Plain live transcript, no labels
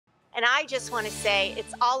And I just want to say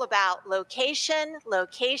it's all about location,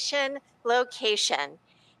 location, location.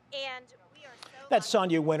 And we are so That's lucky.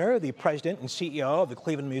 Sonia Winter, the president and CEO of the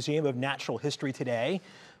Cleveland Museum of Natural History today,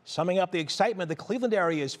 summing up the excitement the Cleveland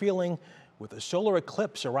area is feeling with the solar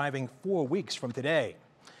eclipse arriving 4 weeks from today.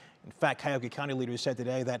 In fact, Cuyahoga County leaders said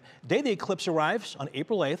today that the day the eclipse arrives on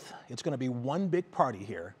April 8th, it's going to be one big party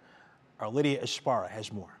here. Our Lydia Esparra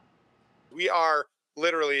has more. We are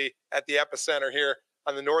literally at the epicenter here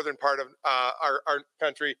on the northern part of our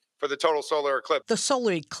country for the total solar eclipse. The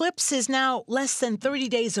solar eclipse is now less than 30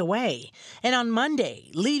 days away. And on Monday,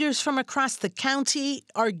 leaders from across the county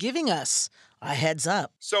are giving us a heads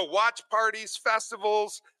up. So watch parties,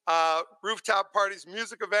 festivals, rooftop parties,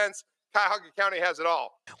 music events, Cuyahoga County has it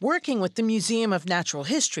all. Working with the Museum of Natural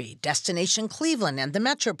History, Destination Cleveland, and the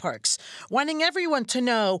Metroparks, wanting everyone to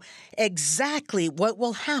know exactly what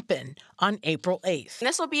will happen on April 8th.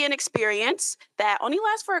 This will be an experience that only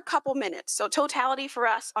lasts for a couple minutes. So totality for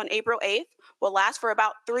us on April 8th will last for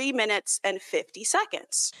about 3 minutes and 50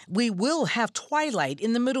 seconds. We will have twilight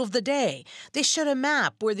in the middle of the day. They showed a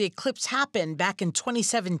map where the eclipse happened back in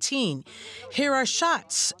 2017. Here are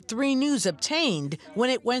shots 3 News obtained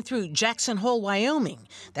when it went through Jackson Hole, Wyoming.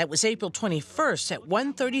 That was April 21st at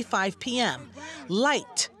 1:35 p.m.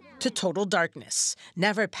 Light to total darkness,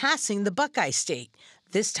 never passing the Buckeye State.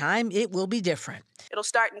 This time it will be different. It'll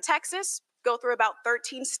start in Texas, go through about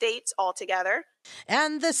 13 states altogether.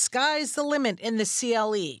 And the sky's the limit in the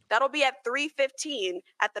CLE. That'll be at 3:15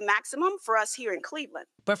 at the maximum for us here in Cleveland.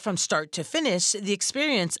 But from start to finish, the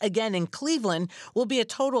experience again in Cleveland will be a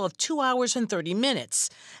total of 2 hours and 30 minutes.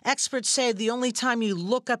 Experts say the only time you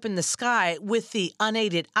look up in the sky with the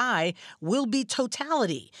unaided eye will be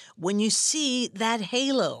totality, when you see that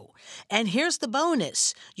halo. And here's the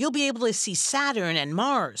bonus. You'll be able to see Saturn and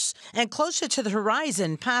Mars. And closer to the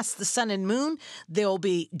horizon, past the sun and moon, there'll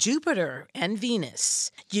be Jupiter and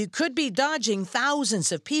Venus. You could be dodging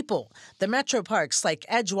thousands of people. The Metroparks like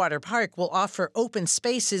Edgewater Park will offer open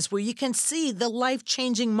spaces where you can see the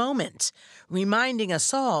life-changing moment, reminding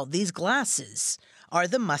us all these glasses are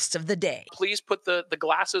the must of the day. Please put the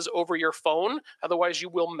glasses over your phone, otherwise you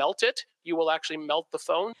will melt it. You will actually melt the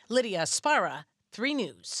phone. Lydia Esparra, 3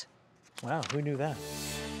 News. Wow, who knew that?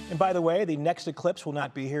 And by the way, the next eclipse will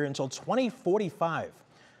not be here until 2045.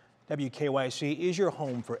 WKYC is your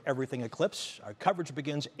home for everything eclipse. Our coverage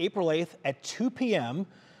begins April 8th at 2 p.m.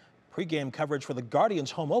 Pre-game coverage for the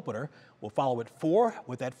Guardians home opener will follow at 4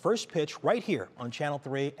 with that first pitch right here on Channel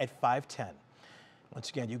 3 at 5:10. Once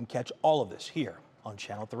again, you can catch all of this here on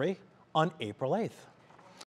Channel 3 on April 8th.